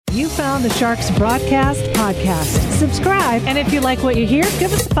You found the Sharks Broadcast podcast. Subscribe, and if you like what you hear,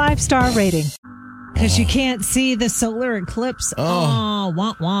 give us a 5-star rating. Because you can't see the solar eclipse. Wah,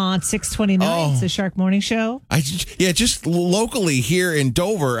 6:29. It's the Shark Morning Show. Just locally here in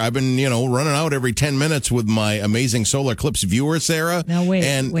Dover, I've been, running out every 10 minutes with my amazing solar eclipse viewer, Sarah. Now wait.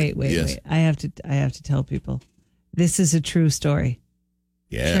 I have to tell people, this is a true story.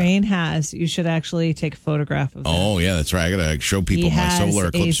 Yeah. Train you should actually take a photograph of that. Oh, yeah, that's right. I got to show people my solar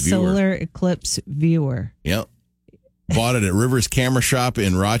eclipse viewer. Solar eclipse viewer. Yep. Bought it at Rivers Camera Shop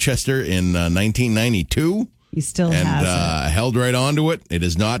in Rochester in 1992. He still has it. And held right onto it. It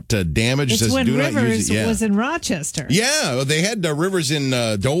is not damaged. It's when Rivers was in Rochester. Yeah, they had Rivers in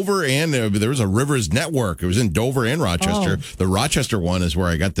Dover, and there was a Rivers network. It was in Dover and Rochester. The Rochester one is where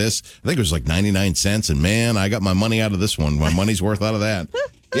I got this. I think it was like 99 cents, and man, I got my money out of this one. My money's worth out of that.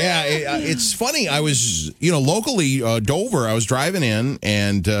 Yeah, it's funny. I was, locally, Dover, I was driving in,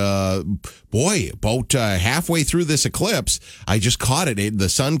 and about halfway through this eclipse, I just caught it. The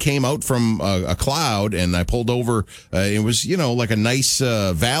sun came out from a cloud, and I pulled over. It was, like a nice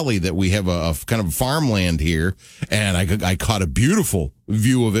valley that we have a kind of farmland here, and I caught a beautiful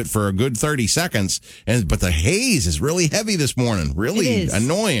view of it for a good 30 seconds. But the haze is really heavy this morning. Really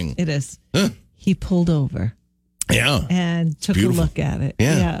annoying. It is. He pulled over. Yeah. And took a look at it.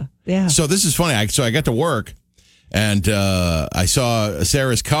 Yeah. So this is funny. So I got to work, and I saw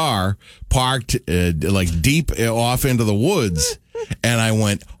Sarah's car parked deep off into the woods. And I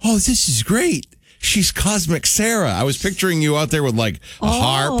went, oh, this is great. She's Cosmic Sarah. I was picturing you out there with a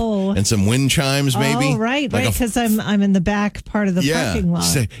harp and some wind chimes, maybe. Oh, right, because I'm in the back part of the parking lot.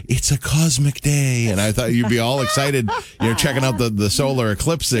 Say, it's a cosmic day, and I thought you'd be all excited, checking out the solar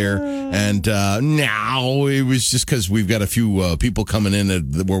eclipse there. And now it was just because we've got a few people coming in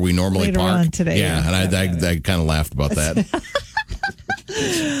where we normally later park on today. Yeah, and I kind of laughed about that.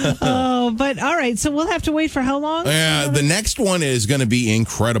 But all right, so we'll have to wait for how long? The next one is going to be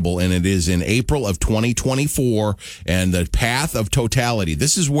incredible, and it is in April of 2024, and the Path of Totality.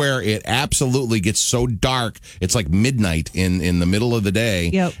 This is where it absolutely gets so dark. It's like midnight in the middle of the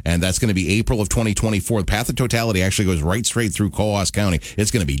day, and that's going to be April of 2024. The Path of Totality actually goes right straight through Coos County.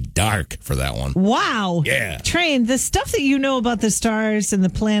 It's going to be dark for that one. Wow. Yeah. Train, the stuff that you know about the stars and the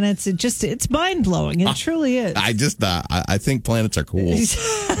planets, it's mind-blowing. It truly is. I think planets are cool.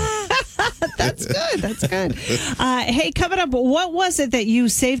 That's good. Hey, coming up, what was it that you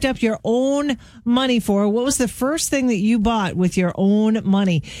saved up your own money for? What was the first thing that you bought with your own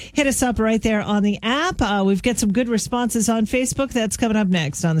money? Hit us up right there on the app. We've got some good responses on Facebook. That's coming up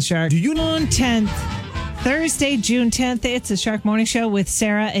next on the Shark. June 10th. Thursday, June 10th, it's the Shark Morning Show with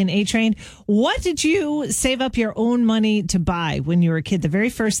Sarah and A-Train. What did you save up your own money to buy when you were a kid? The very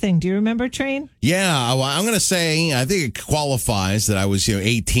first thing. Do you remember, Train? Yeah, well, I'm going to say, I think it qualifies that I was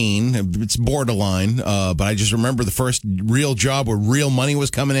 18. It's borderline, but I just remember the first real job where real money was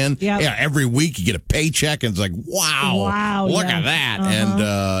coming in. Yep. Yeah, every week you get a paycheck, and it's like, wow, look at that.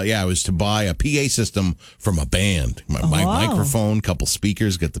 And it was to buy a PA system from a band. My microphone, couple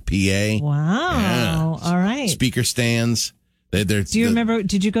speakers, got the PA. Wow. Yeah. All right. Speaker stands. Do you remember?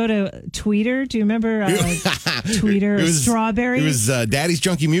 Did you go to Tweeter? Do you remember Tweeter? Strawberry. It was Daddy's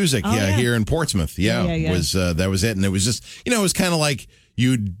Junkie Music. Here in Portsmouth. That was it, and it was just it was kind of like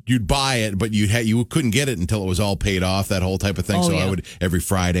you'd buy it, but you couldn't get it until it was all paid off. That whole type of thing. I would every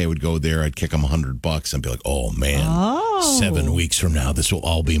Friday I would go there. I'd kick them $100 and be like, oh man, 7 weeks from now this will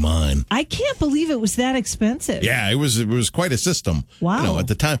all be mine. I can't believe it was that expensive. Yeah, it was quite a system. Wow. At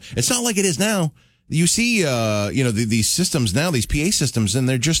the time, it's not like it is now. You see, these systems now, these PA systems, and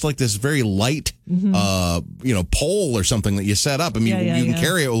they're just like this very light, pole or something that you set up. I mean, you can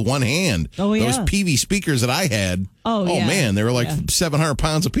carry it with one hand. Oh, yeah. Those PV speakers that I had, man, they were like 700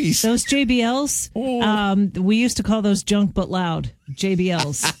 pounds a piece. Those JBLs, we used to call those junk but loud.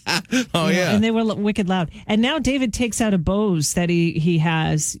 JBLs. And they were wicked loud. And now David takes out a Bose that he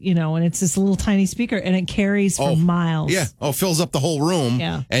has, and it's this little tiny speaker, and it carries for miles. Yeah. Fills up the whole room.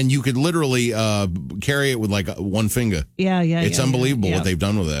 Yeah. And you could literally carry it with like one finger. Yeah. It's unbelievable what they've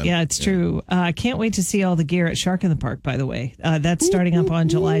done with that. Yeah, it's true. I can't wait to see all the gear at Shark in the Park, by the way. That's starting up on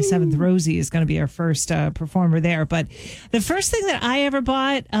July 7th. Rosie is going to be our first performer there. But the first thing that I ever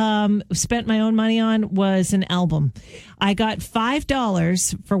bought, spent my own money on, was an album. I got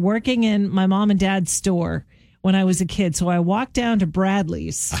 $5 for working in my mom and dad's store when I was a kid. So I walked down to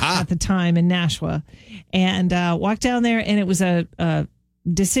Bradley's at the time in Nashua and walked down there, and it was a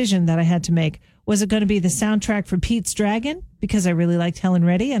decision that I had to make. Was it going to be the soundtrack for Pete's Dragon, because I really liked Helen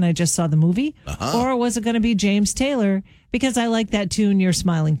Reddy and I just saw the movie? Uh-huh. Or was it going to be James Taylor because I like that tune, Your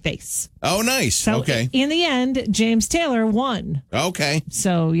Smiling Face? Oh, nice. So okay. In the end, James Taylor won. Okay.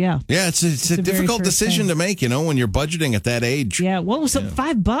 So, yeah. Yeah, it's a difficult decision to make, when you're budgeting at that age. Yeah. What was it?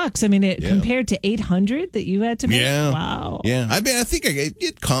 $5? I mean, compared to $800 that you had to make? Yeah. Wow. Yeah. I mean, I think,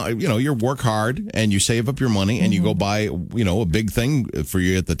 you work hard and you save up your money and you go buy, a big thing for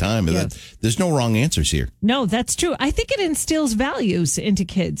you at the time. Yeah. There's no wrong answers here. No, that's true. I think it instills values into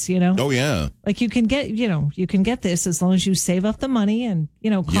kids, Oh, yeah. Like you can get this as long as you save up the money. And,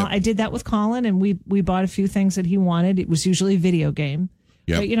 I did that with Colin and we bought a few things that he wanted. It was usually a video game.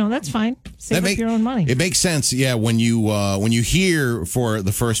 Yep. But, that's fine. Save up your own money. It makes sense. Yeah. When you hear for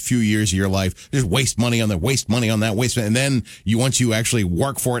the first few years of your life, just waste money on that, waste money on that, waste money. And then once you actually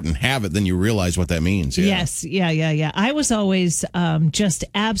work for it and have it, then you realize what that means. Yeah. Yes. Yeah. I was always just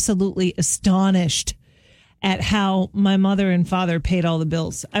absolutely astonished at how my mother and father paid all the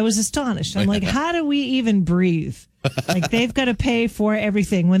bills. I was astonished. I'm like, how do we even breathe? Like they've got to pay for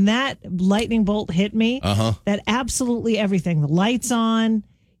everything. When that lightning bolt hit me, that absolutely everything, the lights on,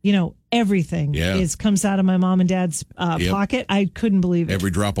 everything comes out of my mom and dad's pocket. I couldn't believe it.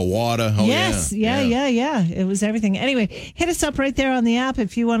 Every drop of water. Oh, yes. Yeah. It was everything. Anyway, hit us up right there on the app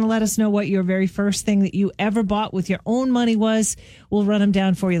if you want to let us know what your very first thing that you ever bought with your own money was. We'll run them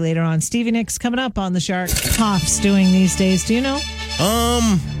down for you later on. Stevie Nicks coming up on the Shark. Hoff's doing these days. Do you know?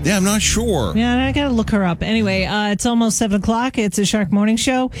 Yeah, I'm not sure. Yeah, I got to look her up. Anyway, it's almost 7 o'clock. It's a Shark Morning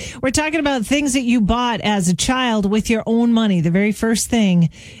Show. We're talking about things that you bought as a child with your own money. The very first thing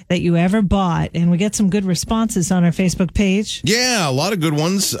that you ever bought. And we get some good responses on our Facebook page. Yeah, a lot of good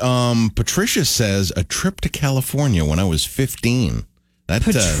ones. Patricia says a trip to California when I was 15.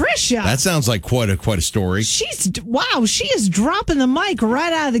 Patricia, that sounds like quite a story. She is dropping the mic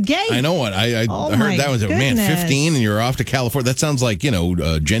right out of the gate. I know what I heard that was 15 and you're off to California. That sounds like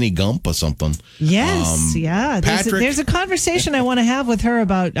Jenny Gump or something. Yes, yeah. There's a conversation I want to have with her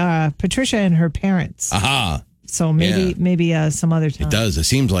about Patricia and her parents. Aha. So maybe some other time. It does. It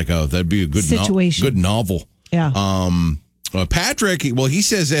seems like that'd be a good situation, good novel. Yeah. Patrick, he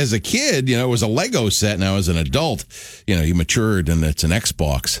says as a kid, it was a Lego set. Now as an adult, he matured and it's an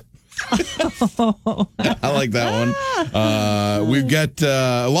Xbox. I like that one. We've got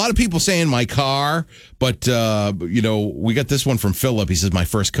a lot of people saying my car, but, we got this one from Philip. He says my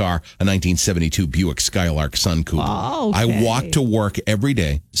first car, a 1972 Buick Skylark Sun Coupe. Oh, okay. I walked to work every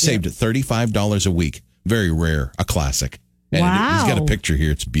day, saved $35 a week. Very rare, a classic. And he's got a picture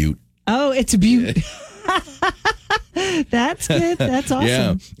here. It's Butte. Oh, it's a Butte. That's good. That's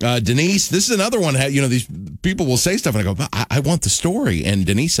awesome. Yeah. Denise, this is another one. These people will say stuff and I go, I want the story. And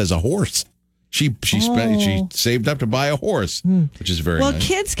Denise says a horse. She saved up to buy a horse, which is very nice. Well,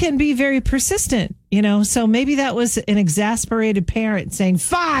 kids can be very persistent, so maybe that was an exasperated parent saying,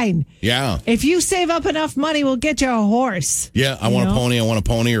 fine. Yeah. If you save up enough money, we'll get you a horse. Yeah, I want a pony,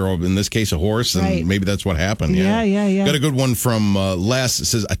 or in this case, a horse. And maybe that's what happened. Yeah. Got a good one from Les. It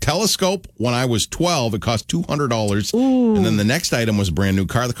says, a telescope when I was 12, it cost $200. Ooh. And then the next item was a brand new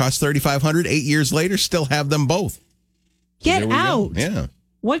car that cost $3,500. 8 years later, still have them both. Get out. Yeah.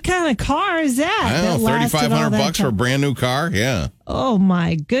 What kind of car is that? I don't know, $3,500 for a brand new car? Yeah. Oh,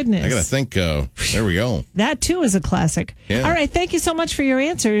 my goodness. I got to think, there we go. That, too, is a classic. Yeah. All right, thank you so much for your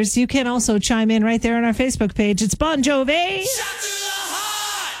answers. You can also chime in right there on our Facebook page. It's Bon Jovi.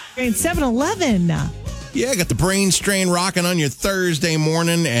 7-Eleven. Yeah, got the brain strain rocking on your Thursday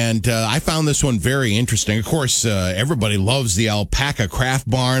morning, and I found this one very interesting. Of course, everybody loves the Alpaca Craft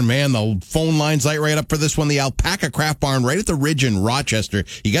Barn. Man, the phone lines light right up for this one. The Alpaca Craft Barn right at the Ridge in Rochester.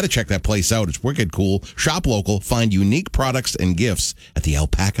 You got to check that place out. It's wicked cool. Shop local. Find unique products and gifts at the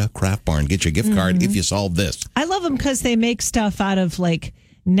Alpaca Craft Barn. Get your gift card if you solve this. I love them because they make stuff out of,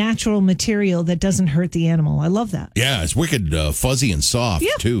 natural material that doesn't hurt the animal. I love that. Yeah, it's wicked fuzzy and soft,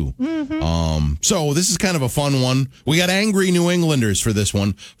 too. Mm-hmm. So this is kind of a fun one. We got angry New Englanders for this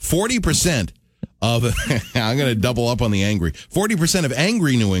one. 40% of, I'm going to double up on the angry. 40% of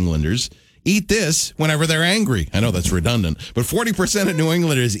angry New Englanders eat this whenever they're angry. I know that's redundant, but 40% of New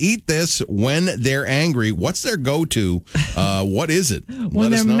Englanders eat this when they're angry. What's their go-to? What is it? When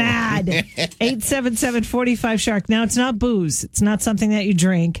they're mad. 877-45-SHARK. Now, it's not booze. It's not something that you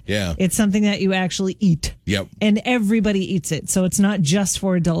drink. Yeah. It's something that you actually eat. Yep. And everybody eats it. So it's not just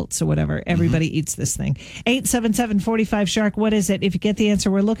for adults or whatever. Everybody eats this thing. 877-45-SHARK. What is it? If you get the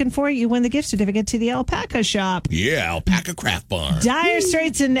answer we're looking for, you win the gift certificate to the Alpaca Shop. Yeah, Alpaca Craft Barn. Dire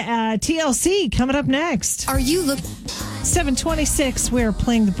Straits and TLC coming up next. Are you looking... 7:26. We're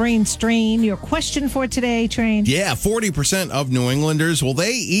playing the brain strain. Your question for today, Train. Yeah, 40% of New Englanders, well,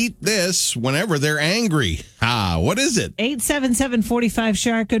 they eat this whenever they're angry. What is it? 877-45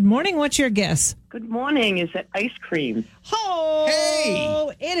 Shark. Good morning. What's your guess? Good morning. Is it ice cream? Oh, hey!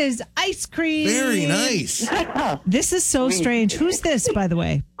 It is ice cream. Very nice. This is so strange. Who's this, by the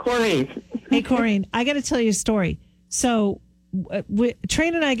way? Corey. Hey, Corinne, I got to tell you a story. So,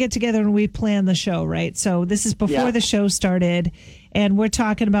 Train and I get together and we plan the show, right? So this is before the show started, and we're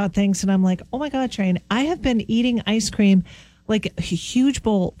talking about things, and I'm like, oh my God, Train, I have been eating ice cream, like a huge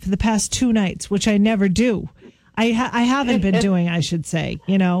bowl for the past 2 nights, which I never do. I haven't been doing, I should say,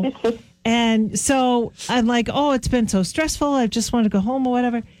 you know? And so I'm like, oh, it's been so stressful. I just want to go home or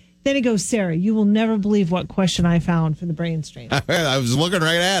whatever. Then he goes, Sarah, you will never believe what question I found for the brain strain. I was looking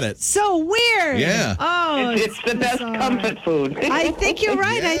right at it. So weird. Yeah. Oh, It's the best comfort food. I think you're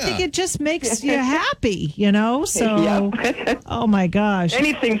right. Yeah. I think it just makes you happy, you know? So, oh my gosh.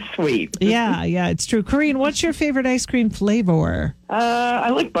 Anything sweet. Yeah, it's true. Corinne, what's your favorite ice cream flavor?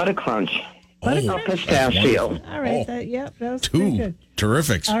 I like butter crunch. Or pistachio. All right. That was pretty Two good.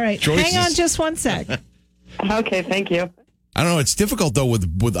 terrific All right. choices. Hang on just one sec. Okay, thank you. I don't know. It's difficult, though,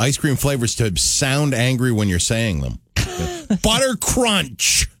 with ice cream flavors to sound angry when you're saying them. Butter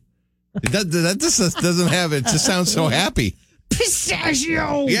crunch. That just doesn't have it. It just sounds so happy.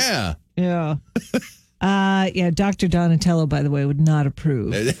 Pistachio. Yeah. Yeah. Dr. Donatello, by the way, would not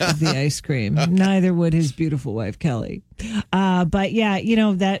approve of the ice cream. Neither would his beautiful wife, Kelly. But yeah, you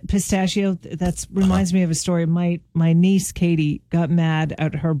know, that pistachio, that reminds me of a story. My niece, Katie, got mad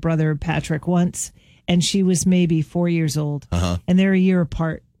at her brother, Patrick, once, and she was maybe 4 years old. And they're a year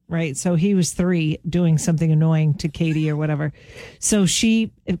apart, right? So he was 3 doing something annoying to Katie or whatever. So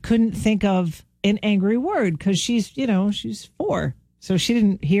she couldn't think of an angry word because she's 4. So she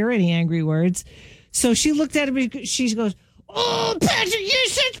didn't hear any angry words. So she looked at him and she goes, "Oh, Patrick, you're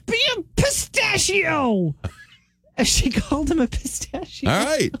such a pistachio." And she called him a pistachio. All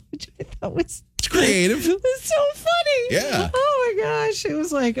right. Which I thought was creative. It was so funny. Yeah. Oh my gosh. It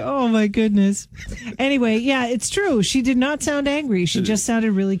was like, oh my goodness. Anyway, yeah, it's true. She did not sound angry. She just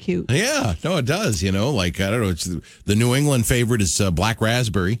sounded really cute. Yeah, no, it does. You know, like, I don't know. It's the New England favorite is black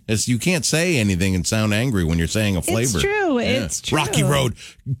raspberry. You can't say anything and sound angry when you're saying a flavor. It's true. Yeah. It's true. Rocky Road,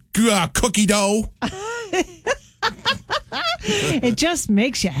 cookie dough. It just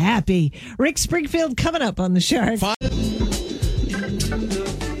makes you happy. Rick Springfield coming up on the Shark.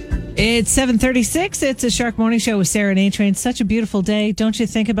 It's 7:36. It's a Shark Morning Show with Sarah and A-Train. Such a beautiful day. Don't you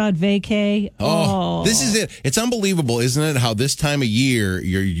think about vacay? Oh, this is it. It's unbelievable, isn't it? How this time of year,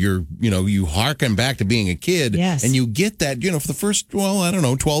 you harken back to being a kid. Yes. And you get that, for the first,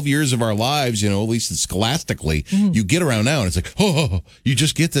 12 years of our lives, at least scholastically, you get around now and it's like, you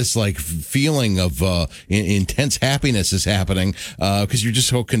just get this like feeling of intense happiness is happening because you're just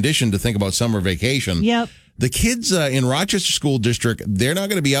so conditioned to think about summer vacation. Yep. The kids in Rochester School District, they're not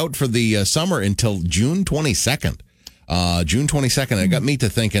going to be out for the summer until June 22nd. June 22nd. It got me to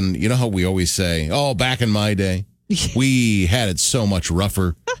thinking, you know how we always say, oh, back in my day, we had it so much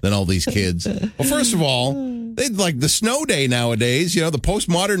rougher than all these kids. Well, first of all, they'd like the snow day nowadays, the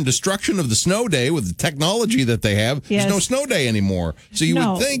postmodern destruction of the snow day with the technology that they have. Yes. There's no snow day anymore. So you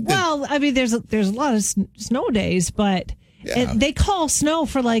would think that. Well, I mean, there's a lot of snow days, but... Yeah. They call a snow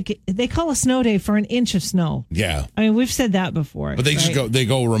day for an inch of snow. Yeah. I mean, we've said that before. But they just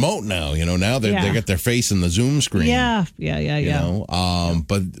go remote now, now they get their face in the Zoom screen. Yeah.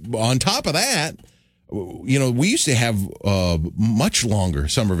 But on top of that, we used to have much longer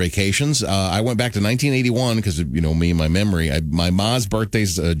summer vacations. I went back to 1981 because, me and my memory. My ma's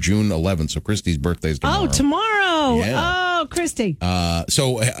birthday's June 11th, so Christy's birthday's tomorrow. Oh, tomorrow. Yeah. Oh, Christy.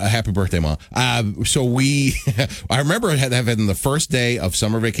 So happy birthday, Ma. I remember having the first day of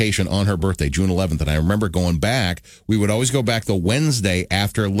summer vacation on her birthday, June 11th, and I remember going back. We would always go back the Wednesday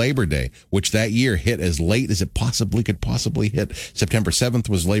after Labor Day, which that year hit as late as it could possibly hit. September 7th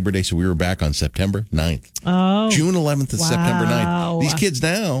was Labor Day, so we were back on September 9th. Oh. June 11th is September 9th. These kids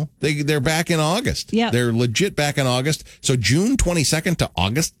now, they're back in August. Yeah. They're legit back in August. So June 22nd to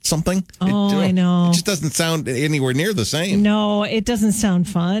August something. I know. It just doesn't sound anywhere near the same. No, it doesn't sound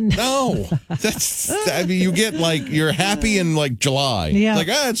fun. No, you get like you're happy in like July. Yeah. Like,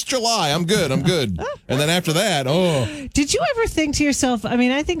 it's July. I'm good. And then after that, Did you ever think to yourself, I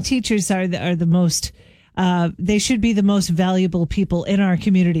mean, I think teachers are the most, they should be the most valuable people in our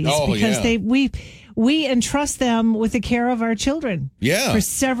communities because we entrust them with the care of our children for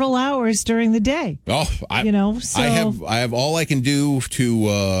several hours during the day. I have all I can do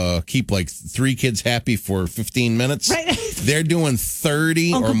to keep like 3 kids happy for 15 minutes. Right. they're doing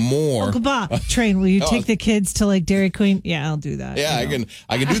 30 or more. Uncle Bob, Train, will you take the kids to like Dairy Queen? Yeah, I'll do that. Yeah, I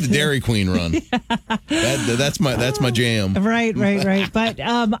can do the Dairy Queen run. That's my jam. Right. But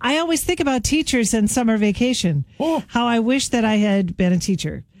I always think about teachers and summer vacation. How I wish that I had been a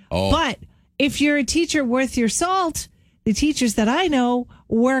teacher. But if you're a teacher worth your salt, the teachers that I know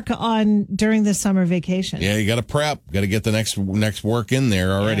work on during the summer vacation. Yeah, you got to prep. Got to get the next work in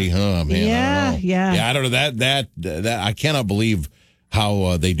there already, huh? Man, yeah. Yeah, I don't know that I cannot believe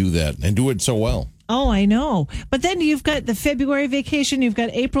how they do that and do it so well. Oh, I know. But then you've got the February vacation, you've got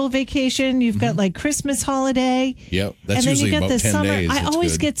April vacation, you've got like Christmas holiday. Yep, that's and then usually you got about the 10 summer. days. I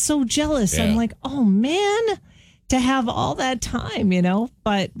always get so jealous. Yeah. I'm like, oh man, to have all that time,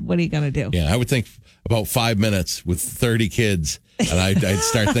 But what are you going to do? Yeah, I would think about 5 minutes with 30 kids, and I'd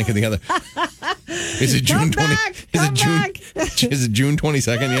start thinking the other. Is it June 20? Is it June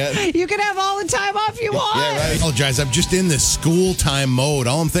 22nd yet? You can have all the time off you want. Yeah, right. I apologize. I'm just in this school time mode.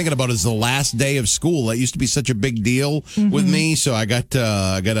 All I'm thinking about is the last day of school. That used to be such a big deal with me. So I got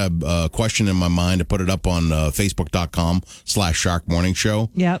a question in my mind to put it up on Facebook.com/Shark Morning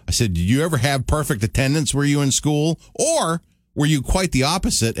Show. Yep. I said, did you ever have perfect attendance? Were you in school, or were you quite the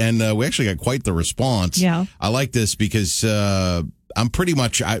opposite? And we actually got quite the response. Yeah. I like this because I'm pretty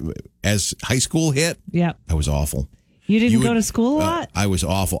much, as high school hit, I was awful. You didn't go to school a lot? I was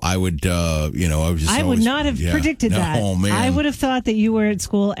awful. I would, I would not have predicted that. Oh, man. I would have thought that you were at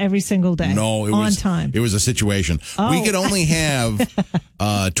school every single day. No, it on was time. It was a situation. We could only have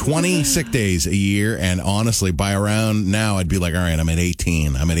 20 sick days a year, and honestly, by around now, I'd be like, all right, I'm at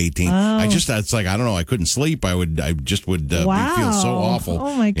 18. It's like, I don't know, I couldn't sleep. I just would feel so awful.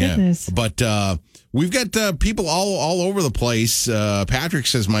 Oh my goodness. Yeah. But we've got people all over the place. Patrick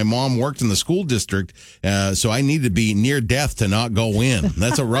says my mom worked in the school district, so I need to be near death to not go in.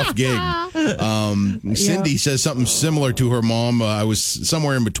 That's a rough gig. Cindy says something similar to her mom. I was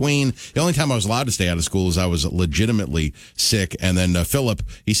somewhere in between. The only time I was allowed to stay out of school is I was legitimately sick. And then Philip,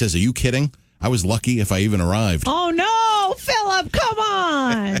 he says, are you kidding? I was lucky if I even arrived. Oh, no, Philip, come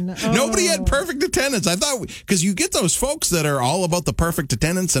on. Nobody had perfect attendance. I thought, because you get those folks that are all about the perfect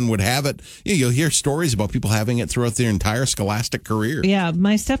attendance and would have it. You'll hear stories about people having it throughout their entire scholastic career. Yeah,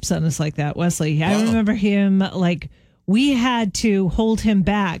 my stepson is like that, Wesley. I remember him, we had to hold him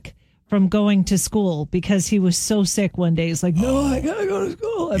back from going to school because he was so sick one day. He's like, no, I got to go to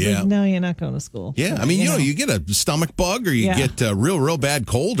school. I was like, no, you're not going to school. Yeah, I mean, you get a stomach bug or you get a real bad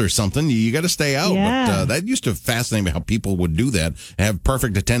cold or something. You got to stay out. Yeah. But that used to fascinate me how people would do that and have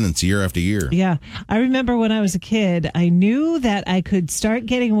perfect attendance year after year. Yeah. I remember when I was a kid, I knew that I could start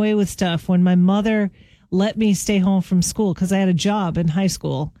getting away with stuff when my mother let me stay home from school because I had a job in high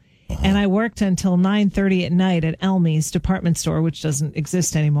school. And I worked until 9:30 at night at Elmy's department store, which doesn't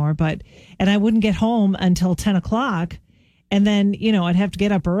exist anymore. And I wouldn't get home until 10 o'clock. And then, I'd have to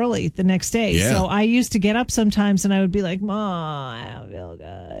get up early the next day. Yeah. So I used to get up sometimes and I would be like, Mom, I don't feel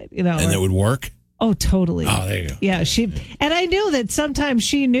good. And it would work? Oh, totally. Oh, there you go. Yeah. And I knew that sometimes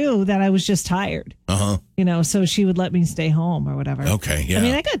she knew that I was just tired. So she would let me stay home or whatever. Okay. Yeah. I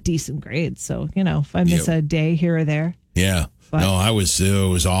mean, I got decent grades. So, if I miss a day here or there. Yeah. No, it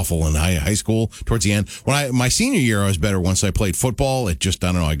was awful in high school towards the end. My senior year, I was better once I played football. It just,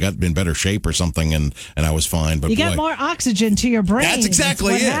 I don't know, I got in better shape or something and I was fine. But you got more oxygen to your brain. That's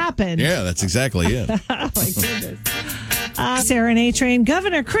exactly what it. happened. Yeah, that's exactly it. Oh, my goodness. Sarah and A-Train,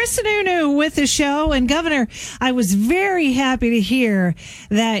 Governor Sununu with the show. And Governor, I was very happy to hear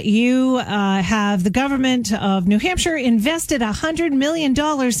that you have the government of New Hampshire invested $100 million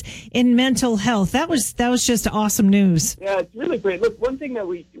in mental health. That was just awesome news. Yeah, it's really great. Look, one thing that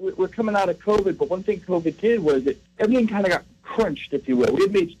we're coming out of COVID, but one thing COVID did was that everything kind of got crunched, if you will. We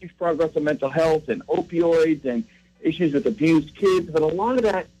had made huge progress on mental health and opioids and issues with abused kids, but a lot of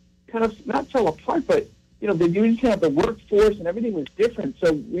that kind of not fell apart, but they used to have the workforce and everything was different.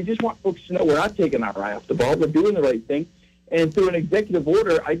 So we just want folks to know we're not taking our eye off the ball. We're doing the right thing. And through an executive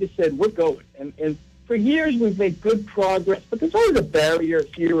order, I just said, we're going. And for years, we've made good progress, but there's always a barrier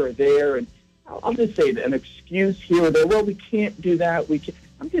here or there. And I'll just say an excuse here or there. Well, we can't do that. We can't.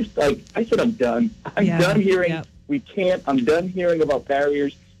 I'm just like, I said, I'm done. I'm done hearing we can't. I'm done hearing about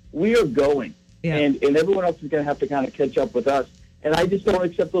barriers. We are going. Yeah. And everyone else is going to have to kind of catch up with us. And I just don't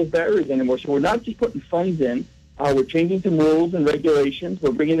accept those barriers anymore. So we're not just putting funds in. We're changing some rules and regulations.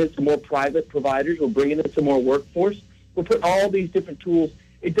 We're bringing in some more private providers. We're bringing in some more workforce. We're putting all these different tools.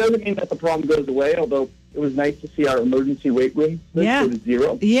 It doesn't mean that the problem goes away, although it was nice to see our emergency wait room list go to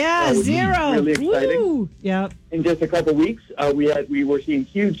zero. Yeah, zero. Really exciting. Woo. Yep. In just a couple of weeks, we were seeing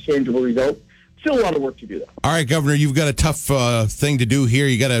huge tangible results. still a lot of work to do, though. All right, Governor, you've got a tough thing to do here.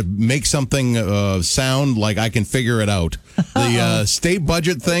 You got to make something sound like I can figure it out. The state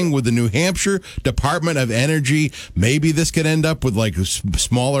budget thing with the New Hampshire Department of Energy. Maybe this could end up with like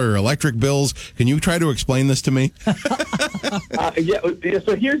smaller electric bills. Can you try to explain this to me? Yeah.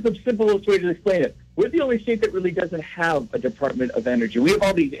 So here's the simplest way to explain it. We're the only state that really doesn't have a Department of Energy. We have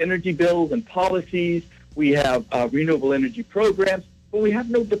all these energy bills and policies. We have renewable energy programs. But we have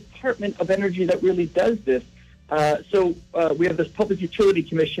no Department of Energy that really does this. So we have this Public Utility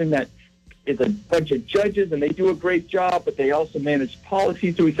Commission that is a bunch of judges, and they do a great job, but they also manage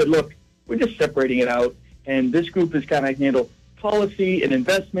policy. So we said, look, we're just separating it out, and this group is kind of handle policy and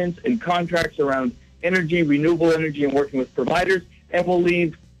investments and contracts around energy, renewable energy, and working with providers, and we'll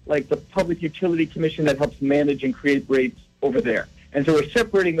leave like the Public Utility Commission that helps manage and create rates over there. And so we're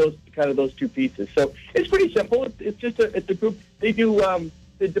separating those two pieces. So it's pretty simple. It's just it's a group. They do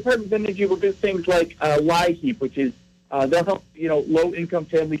the Department of Energy will do things like LIHEAP, which is they'll help low-income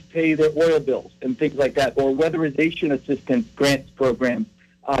families pay their oil bills and things like that, or weatherization assistance grants programs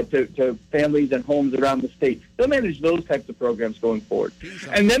to families and homes around the state. They'll manage those types of programs going forward.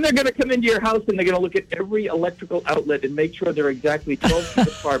 And then they're going to come into your house and they're going to look at every electrical outlet and make sure they're exactly 12 feet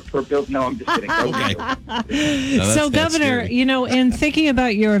apart per bill. No, I'm just kidding. Okay. So, Governor, in thinking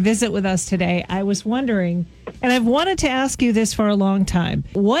about your visit with us today, I was wondering, and I've wanted to ask you this for a long time.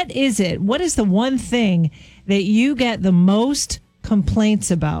 What is the one thing that you get the most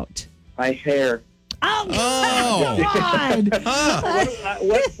complaints about? My hair. Oh, God.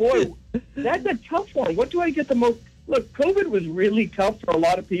 Boy, that's a tough one. What do I get the most? Look, COVID was really tough for a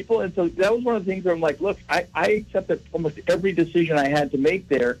lot of people, and so that was one of the things where I'm like, look, I accept that almost every decision I had to make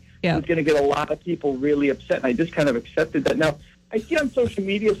there was going to get a lot of people really upset, and I just kind of accepted that. Now, I see on social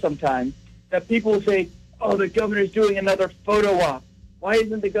media sometimes that people will say, oh, the governor's doing another photo op. Why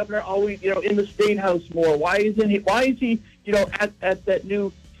isn't the governor always, in the State House more? Why is he, at that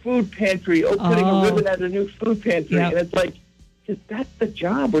new food pantry, putting a ribbon at a new food pantry? Yep. And it's like, that's the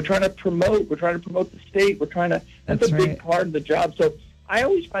job. We're trying to promote the state. That's a big part of the job. So I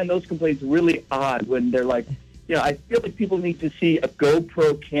always find those complaints really odd when they're like, I feel like people need to see a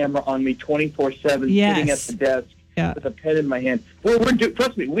GoPro camera on me 24/7 sitting at the desk with a pen in my hand.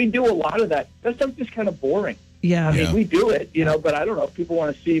 Trust me, we do a lot of that. That stuff's just kind of boring. Yeah. I mean, we do it, but I don't know if people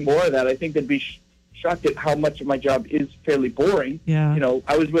want to see more of that. I think they'd be shocked at how much of my job is fairly boring. Yeah.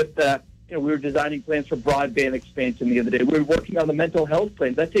 I was with, we were designing plans for broadband expansion the other day. We were working on the mental health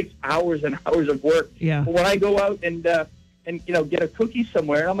plans. That takes hours and hours of work. Yeah. But when I go out and get a cookie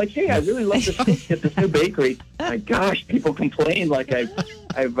somewhere, and I'm like, hey, I really love this cookie at this new bakery. My gosh, people complain like I've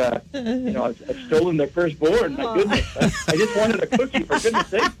stolen their firstborn. My goodness, I just wanted a cookie, for goodness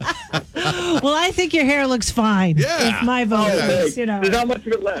sake. Well, I think your hair looks fine. Yeah. If my vote is, There's not much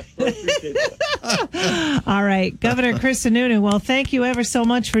of it left. So I appreciate that. All right, Governor Chris Sununu. Well, thank you ever so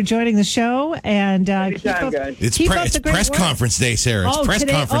much for joining the show. And Anytime, guys. It's press conference day, Sarah. It's press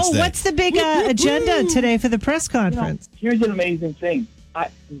conference day. What's the big agenda today for the press conference? Here's an amazing thing.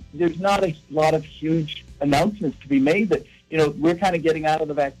 There's not a lot of huge announcements to be made. That we're kind of getting out of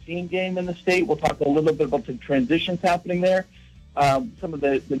the vaccine game in the state. We'll talk a little bit about the transitions happening there. Some of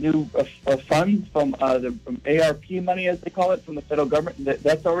the new funds from ARP money, as they call it, from the federal government,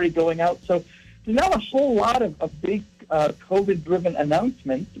 that's already going out. So there's not a whole lot of big COVID-driven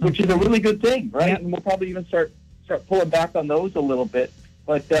announcements, which is a really good thing, right? Yep. And we'll probably even start pulling back on those a little bit.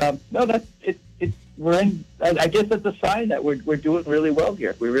 But no, that's it. We're in. I guess that's a sign that we're doing really well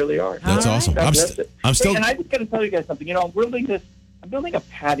here. We really are. That's awesome. And I just got to tell you guys something. I'm building a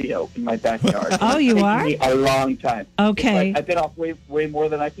patio in my backyard. Oh, you are? It's taken me a long time. Okay. I've been off way more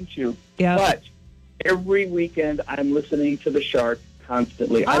than I can chew. Yeah. But every weekend I'm listening to the Shark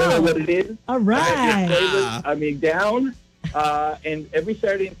constantly. I don't know what it is. All right. Down. And every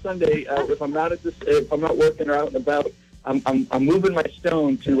Saturday and Sunday, if I'm not working or out and about, I'm moving my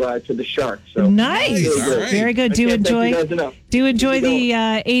stone to the Shark. So nice, right. Very good. Do you enjoy the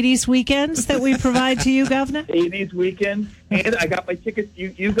 80s weekends that we provide to you, Governor? 80s weekend, and I got my tickets.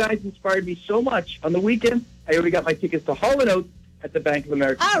 You guys inspired me so much on the weekend. I already got my tickets to Hall & Oates at the Bank of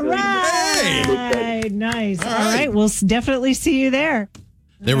America. All right, nice. All right, we'll definitely see you there.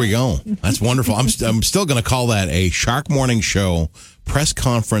 There we go. That's wonderful. I'm still going to call that a Shark Morning Show press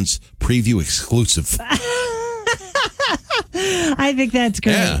conference preview exclusive. I think that's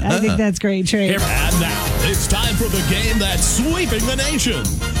great. Yeah. I think that's great, Trey. And now it's time for the game that's sweeping the nation.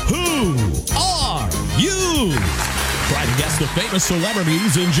 Who are you? Try to guess the famous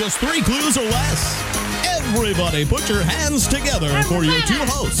celebrities in just 3 clues or less. Everybody put your hands together for your 2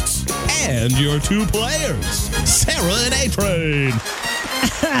 hosts and your 2 players, Sarah and A-Train.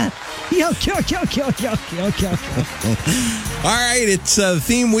 All right, it's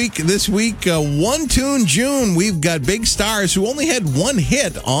theme week this week. One Tune June. We've got big stars who only had one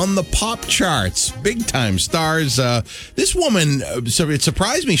hit on the pop charts. Big time stars. This woman, so it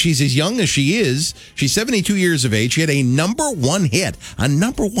surprised me. She's as young as she is. She's 72 years of age. She had a number one hit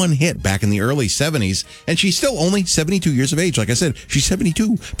back in the early 70s. And she's still only 72 years of age. Like I said, she's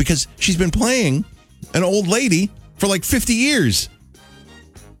 72 because she's been playing an old lady for like 50 years.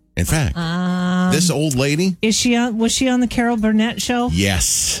 In fact, this old lady. Was she on the Carol Burnett show?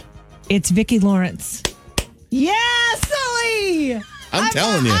 Yes. It's Vicki Lawrence. Yeah, Sully! I'm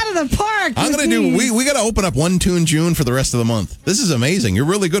telling you. Out of the park. I'm going to do, we got to open up One Tune June for the rest of the month. This is amazing. You're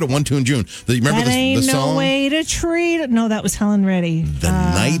really good at One Tune June. Remember that ain't the song? No way to treat. No, that was Helen Reddy. The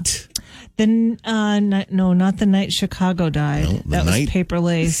night. No, not the night Chicago died. No, that night. was Paper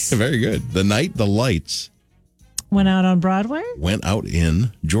Lace. Very good. The night the lights went out on Broadway? Went out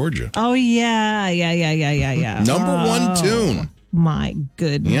in Georgia. Oh, yeah. Number one tune. My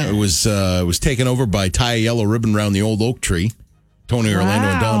goodness. Yeah, it was taken over by Tie a Yellow Ribbon Around the Old Oak Tree. Tony Orlando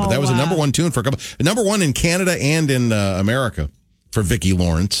and Dawn. But that was a number one tune for number one in Canada and in America for Vicki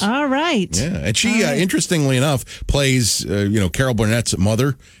Lawrence. All right. Yeah, and she, interestingly enough, plays, Carol Burnett's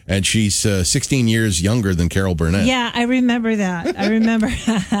mother, and she's 16 years younger than Carol Burnett. Yeah, I remember that.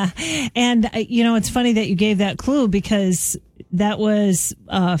 And, it's funny that you gave that clue because that was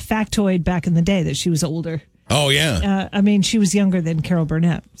a factoid back in the day that she was older. Oh, yeah. She was younger than Carol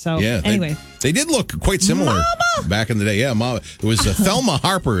Burnett. So, yeah, anyway. They did look quite similar back in the day. Yeah, Mama. It was Thelma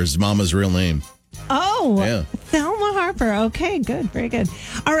Harper's Mama's real name. Oh, yeah. Thelma Harper. Okay, good. Very good.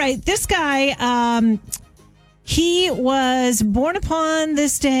 All right. This guy, he was born upon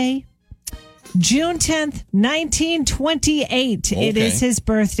this day, June 10th, 1928. Okay. It is his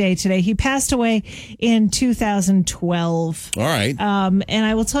birthday today. He passed away in 2012. All right. And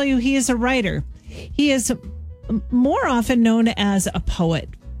I will tell you, he is a writer. He is more often known as a poet.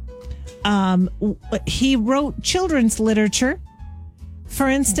 He wrote children's literature. For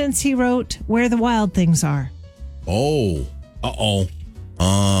instance, he wrote Where the Wild Things Are. Oh. Uh-oh.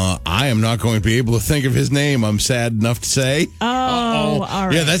 I am not going to be able to think of his name, I'm sad enough to say. Oh, all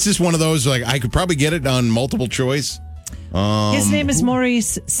right. Yeah, that's just one of those, like, I could probably get it on multiple choice. His name is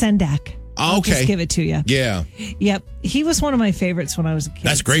Maurice Sendak. I'll Okay. just give it to you. Yeah. Yep. He was one of my favorites when I was a kid.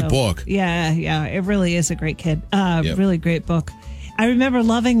 That's a great book. Yeah. It really is a great kid. Really great book. I remember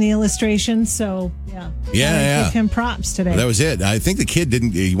loving the illustrations, so yeah. Yeah. Give him props today. That was it. I think the kid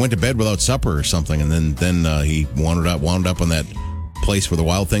he went to bed without supper or something, and then he wound up on that place where the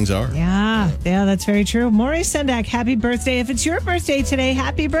wild things are. Yeah, that's very true. Maurice Sendak, happy birthday. If it's your birthday today,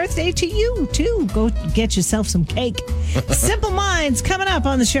 happy birthday to you, too. Go get yourself some cake. Simple Minds coming up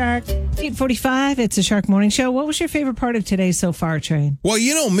on the Shark. 8:45, it's the Shark Morning Show. What was your favorite part of today so far, Train? Well,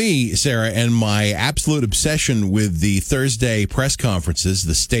 you know me, Sarah, and my absolute obsession with the Thursday press conferences,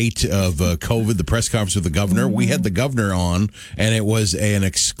 the state of COVID, the press conference with the governor. Mm-hmm. We had the governor on, and it was an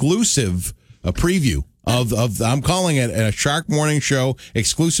exclusive preview of I'm calling it a Shark Morning Show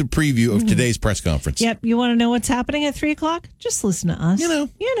exclusive preview of today's press conference. Yep. You want to know what's happening at 3 o'clock? Just listen to us. You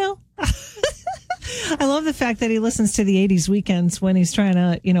know. I love the fact that he listens to the 80s weekends when he's trying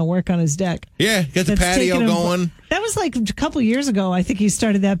to, work on his deck. Yeah, get the patio going. That was like a couple years ago. I think he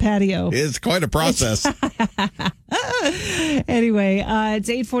started that patio. It's quite a process. Anyway, it's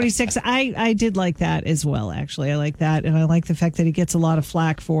 8:46. I did like that as well, actually. I like that. And I like the fact that he gets a lot of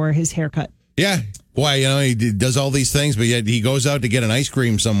flack for his haircut. Yeah. Why, he does all these things, but yet he goes out to get an ice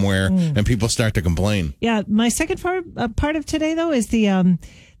cream somewhere and people start to complain. Yeah. My second part of today, though, is the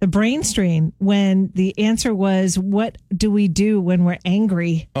brain strain when the answer was, what do we do when we're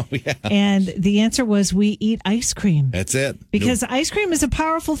angry? Oh, yeah. And the answer was, we eat ice cream. That's it. Because ice cream is a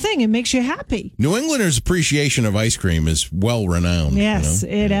powerful thing. It makes you happy. New Englanders' appreciation of ice cream is well renowned. Yes,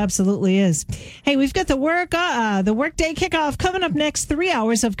 it absolutely is. Hey, we've got the workday kickoff coming up next. 3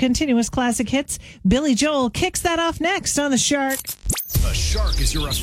 hours of continuous classic hits. Billy Joel kicks that off next on The Shark. The Shark is your